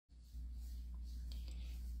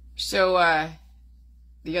So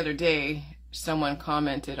the other day, someone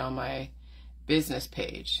commented on my business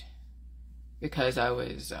page because I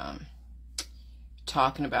was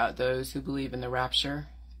talking about those who believe in the rapture,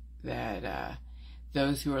 that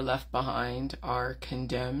those who are left behind are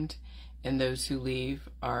condemned and those who leave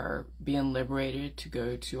are being liberated to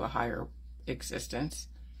go to a higher existence.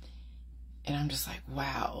 And I'm just like,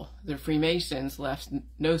 wow, the Freemasons left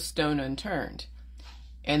no stone unturned.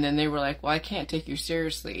 And then they were like, well, I can't take you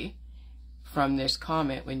seriously from this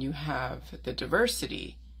comment when you have the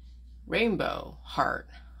diversity rainbow heart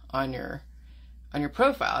on your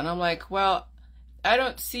profile. And I'm like, well, I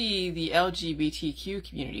don't see the LGBTQ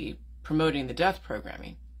community promoting the death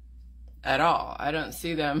programming at all. I don't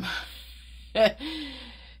see them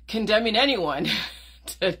condemning anyone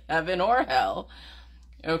to heaven or hell.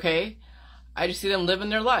 Okay? I just see them living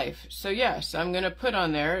their life. So yes, I'm going to put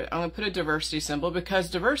on there, I'm going to put a diversity symbol, because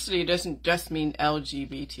diversity doesn't just mean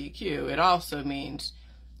LGBTQ. It also means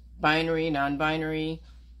binary, non-binary,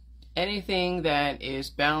 anything that is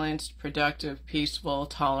balanced, productive, peaceful,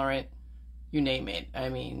 tolerant, you name it. I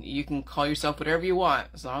mean, you can call yourself whatever you want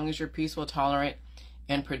as long as you're peaceful, tolerant,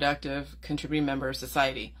 and productive, contributing member of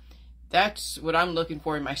society. That's what I'm looking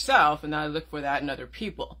for in myself, and I look for that in other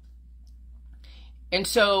people. And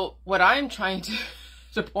so what I'm trying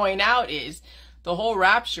to point out is the whole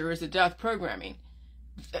rapture is a death programming.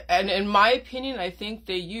 And in my opinion, I think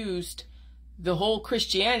they used the whole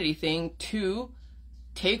Christianity thing to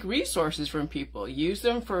take resources from people, use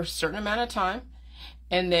them for a certain amount of time,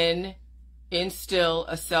 and then instill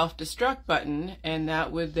a self-destruct button. And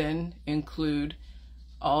that would then include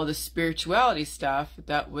all the spirituality stuff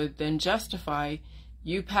that would then justify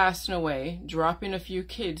you passing away, dropping a few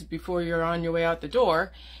kids before you're on your way out the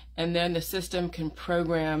door, and then the system can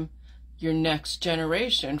program your next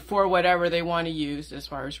generation for whatever they want to use as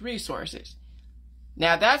far as resources.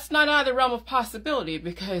 Now, that's not out of the realm of possibility,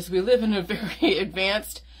 because we live in a very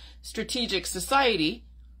advanced strategic society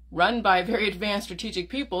run by very advanced strategic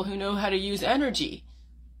people who know how to use energy,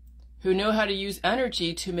 to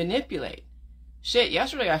manipulate. Shit,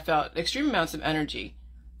 yesterday I felt extreme amounts of energy.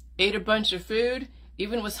 Ate a bunch of food,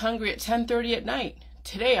 even was hungry at 10:30 at night.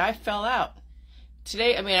 Today I fell out.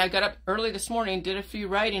 Today, I mean, I got up early this morning, did a few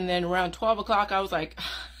writing, and then around 12 o'clock I was like,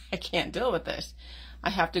 I can't deal with this. I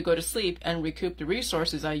have to go to sleep and recoup the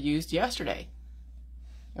resources I used yesterday.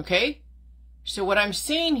 Okay? So what I'm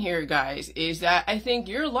saying here, guys, is that I think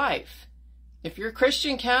your life, if you're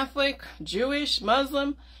Christian, Catholic, Jewish,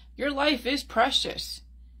 Muslim, your life is precious.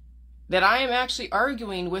 That I am actually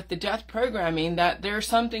arguing with the death programming that there's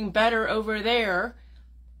something better over there,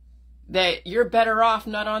 that you're better off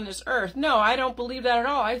not on this earth. No, I don't believe that at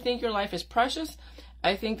all. I think your life is precious.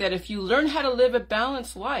 I think that if you learn how to live a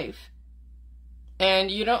balanced life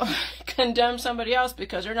and you don't condemn somebody else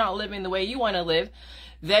because they're not living the way you want to live,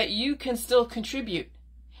 that you can still contribute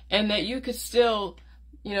and that you could still,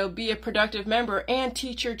 be a productive member and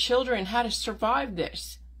teach your children how to survive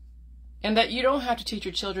this. And that you don't have to teach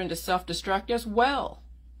your children to self-destruct as well.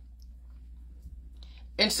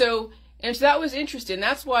 And so that was interesting.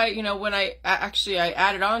 That's why, when I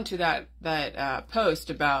added on to that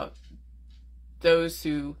post about those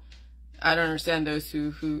who, I don't understand, those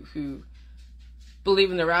who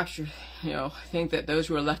believe in the rapture, think that those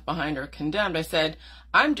who are left behind are condemned. I said,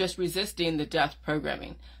 I'm just resisting the death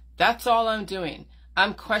programming. That's all I'm doing.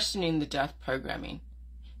 I'm questioning the death programming.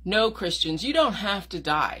 No, Christians, you don't have to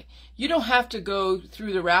die. You don't have to go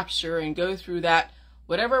through the rapture and go through that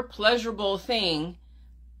whatever pleasurable thing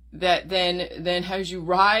that then has you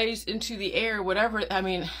rise into the air, whatever. I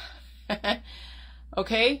mean,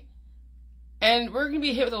 okay? And we're going to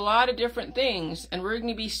be hit with a lot of different things, and we're going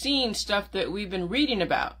to be seeing stuff that we've been reading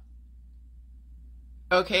about.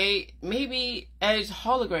 Okay? Maybe as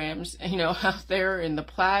holograms, out there in the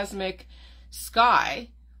plasmic sky,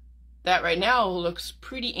 that right now looks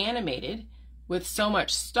pretty animated with so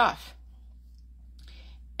much stuff.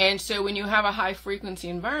 And so when you have a high frequency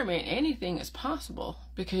environment, anything is possible,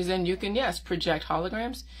 because then you can, yes, project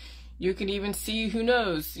holograms. You can even see, who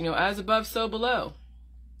knows, as above, so below.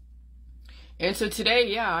 And so today,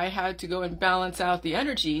 yeah, I had to go and balance out the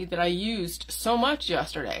energy that I used so much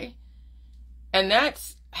yesterday. And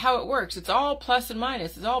that's how it works. It's all plus and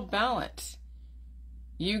minus. It's all balance.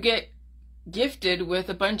 You get gifted with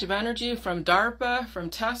a bunch of energy from DARPA, from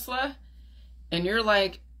Tesla, and you're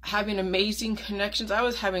like having amazing connections. I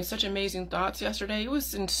was having such amazing thoughts yesterday. It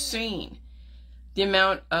was insane, the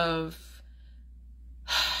amount of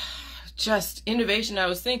just innovation I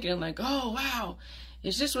was thinking, like, oh wow.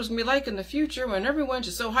 Is this what's going to be like in the future when everyone's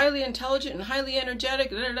just so highly intelligent and highly energetic,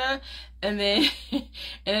 da, da, da. And then, and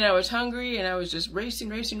then I was hungry and I was just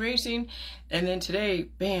racing. And then today,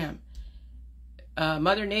 bam,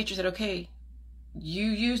 Mother Nature said, okay, you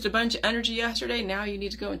used a bunch of energy yesterday. Now you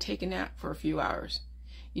need to go and take a nap for a few hours.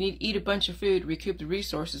 You need to eat a bunch of food, recoup the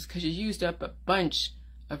resources, because you used up a bunch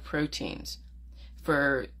of proteins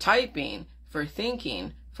for typing, for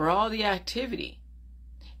thinking, for all the activity.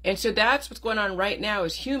 And so that's what's going on right now,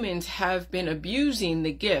 is humans have been abusing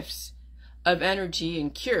the gifts of energy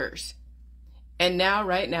and cures. And now,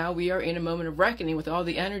 right now, we are in a moment of reckoning with all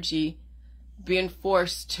the energy being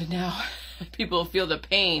forced to now people feel the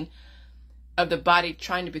pain of the body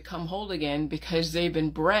trying to become whole again, because they've been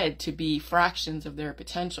bred to be fractions of their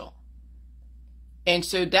potential. And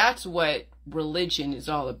so that's what religion is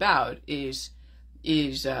all about, is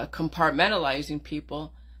compartmentalizing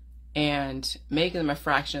people and making them a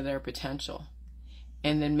fraction of their potential,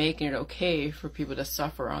 and then making it okay for people to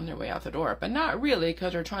suffer on their way out the door. But not really,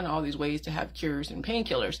 because they're trying all these ways to have cures and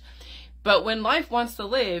painkillers. But when life wants to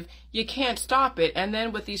live, you can't stop it. And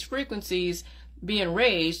then with these frequencies being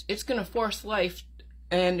raised, it's going to force life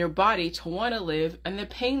and your body to want to live, and the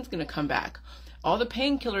pain's going to come back. All the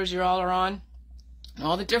painkillers you all are on,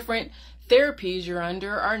 all the different therapies you're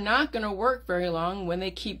under are not going to work very long when they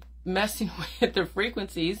keep messing with the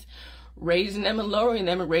frequencies, raising them and lowering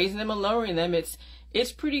them and raising them and lowering them.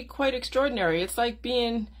 It's pretty quite extraordinary. It's like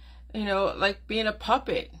being, like being a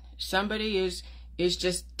puppet. Somebody is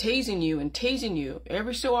just tasing you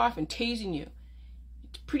every so often, tasing you.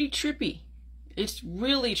 It's pretty trippy. It's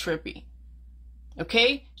really trippy.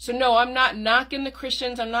 Okay? So no, I'm not knocking the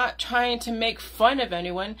Christians. I'm not trying to make fun of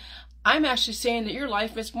anyone. I'm actually saying that your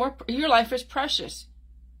life is precious.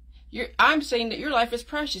 I'm saying that your life is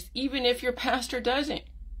precious, even if your pastor doesn't,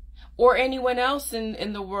 or anyone else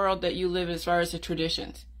in the world that you live as far as the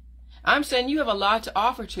traditions. I'm saying you have a lot to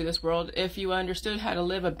offer to this world if you understood how to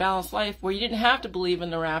live a balanced life where you didn't have to believe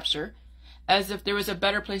in the rapture, as if there was a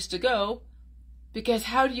better place to go. Because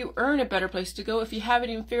how do you earn a better place to go if you haven't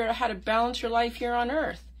even figured out how to balance your life here on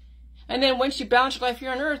earth? And then once you balance your life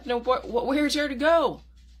here on earth, where's there to go?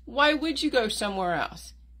 Why would you go somewhere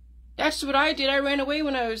else? That's what I did. I ran away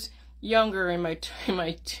when I was younger, in my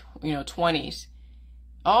 20s.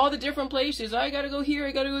 All the different places. I gotta go here,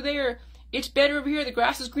 I gotta go there. It's better over here, the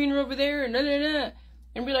grass is greener over there, and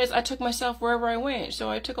realized I took myself wherever I went. So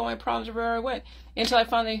I took all my problems wherever I went, until I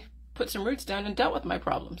finally put some roots down and dealt with my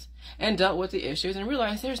problems and dealt with the issues and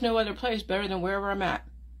realized there's no other place better than wherever I'm at.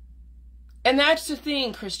 And that's the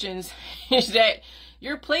thing, Christians, is that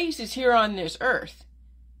your place is here on this earth.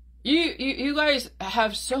 You guys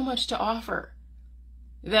have so much to offer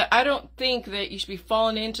that I don't think that you should be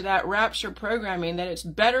falling into that rapture programming, that it's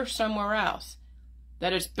better somewhere else,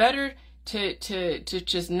 that it's better to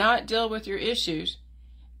just not deal with your issues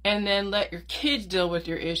and then let your kids deal with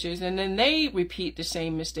your issues, and then they repeat the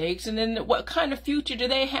same mistakes, and then what kind of future do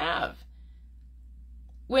they have?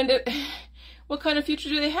 What kind of future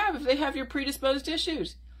do they have if they have your predisposed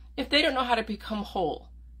issues? If they don't know how to become whole?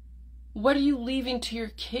 What are you leaving to your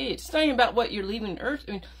kids? It's not even about what you're leaving Earth.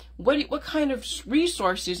 I mean, what kind of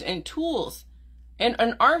resources and tools and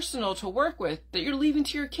an arsenal to work with that you're leaving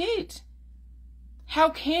to your kids? How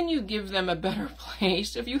can you give them a better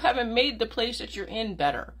place if you haven't made the place that you're in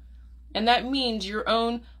better? And that means your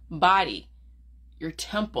own body, your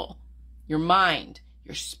temple, your mind,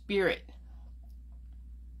 your spirit.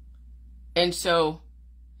 And so,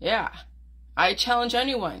 yeah, I challenge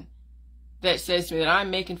anyone that says to me that I'm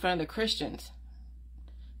making fun of the Christians.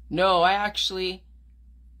 No, I actually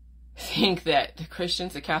think that the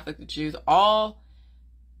Christians, the Catholic, the Jews, all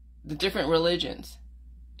the different religions,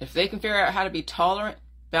 if they can figure out how to be tolerant,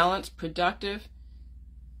 balanced, productive,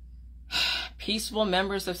 peaceful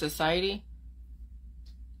members of society,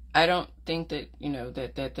 I don't think that,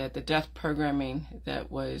 that the death programming that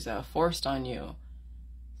was forced on you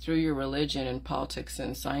through your religion and politics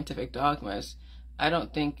and scientific dogmas, I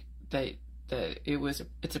don't think that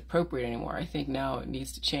it's appropriate anymore. I think now it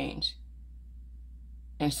needs to change.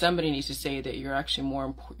 And somebody needs to say that you're actually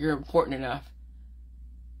you're important enough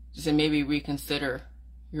to maybe reconsider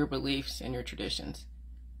your beliefs and your traditions,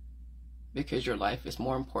 because your life is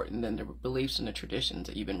more important than the beliefs and the traditions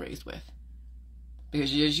that you've been raised with.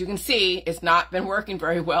 Because as you can see, it's not been working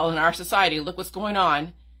very well in our society. Look what's going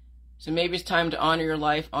on. So maybe it's time to honor your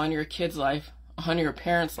life, honor your kid's life, honor your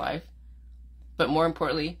parents' life, but more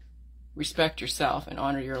importantly, respect yourself and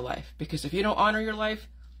honor your life. Because if you don't honor your life,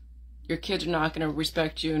 your kids are not going to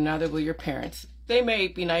respect you, and neither will your parents. They may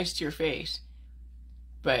be nice to your face,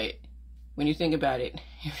 but when you think about it,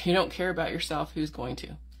 if you don't care about yourself, who's going to?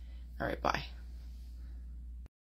 All right, bye.